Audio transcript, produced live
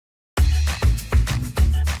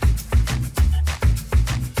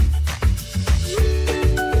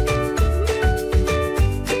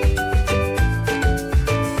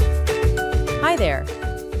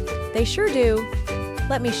They sure do.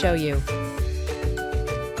 Let me show you.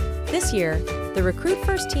 This year, the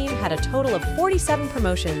RecruitFirst team had a total of 47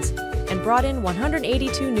 promotions and brought in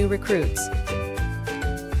 182 new recruits.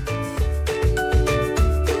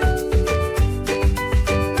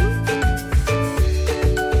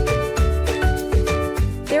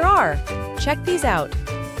 There are. Check these out.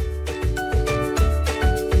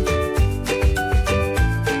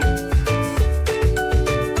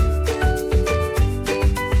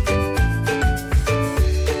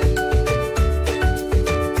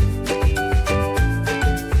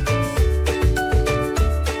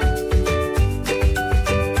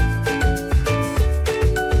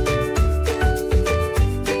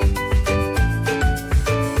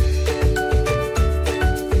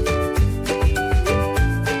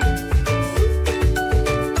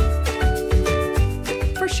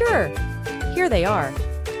 Sure, here they are.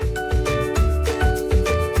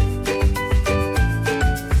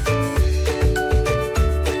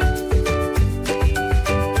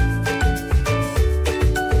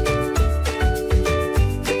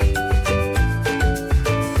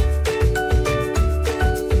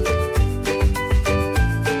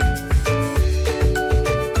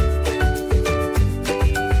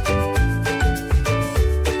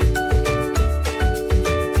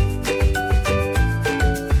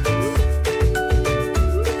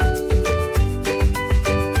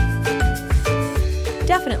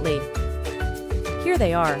 Definitely. Here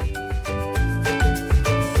they are.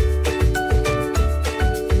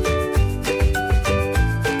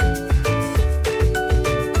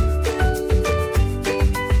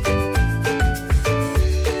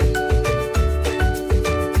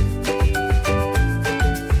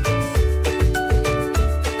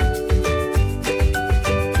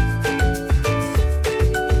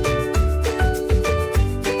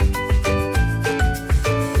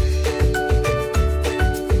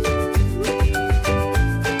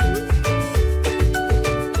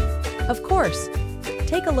 Of course.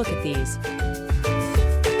 Take a look at these.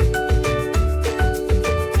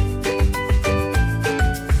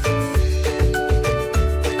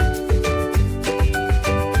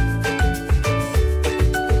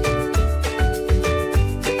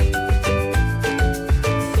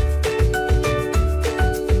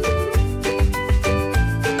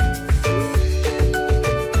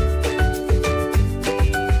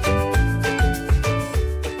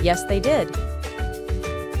 Yes, they did.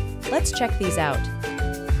 Let's check these out.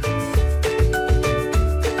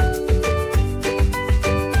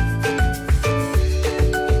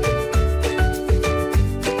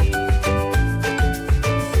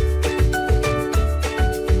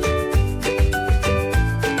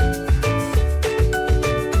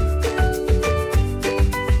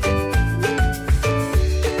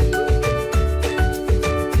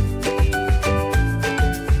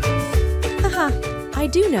 Haha, I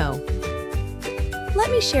do know. Let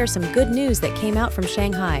me share some good news that came out from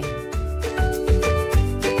Shanghai.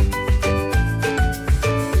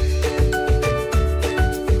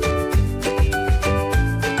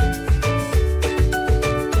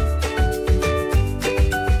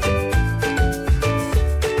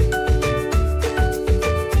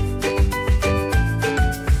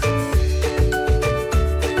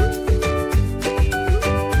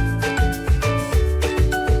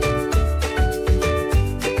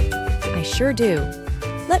 I sure do.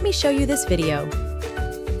 Let me show you this video.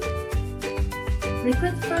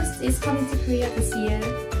 RecruitFirst is coming to Korea this year.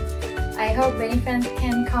 I hope many fans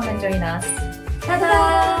can come and join us.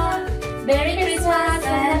 Ta-da! Merry Christmas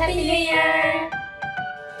and Happy New Year!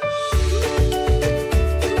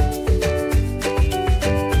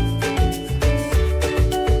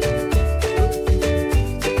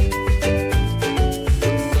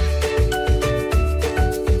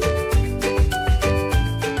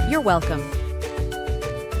 You're welcome.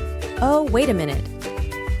 Oh, wait a minute.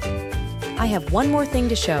 I have one more thing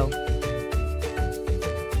to show.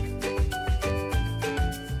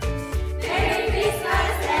 Merry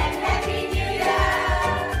Christmas and Happy New Year!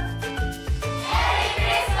 Merry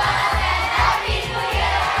Christmas and Happy New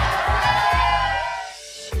Year!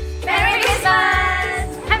 Merry Christmas!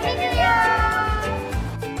 Happy New Year!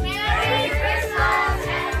 Merry Christmas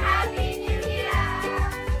and Happy New Year!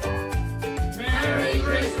 Merry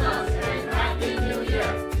Christmas and Happy New Year!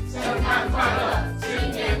 圣诞快乐，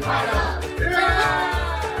新年快乐！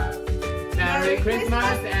 Merry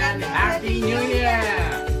Christmas and Happy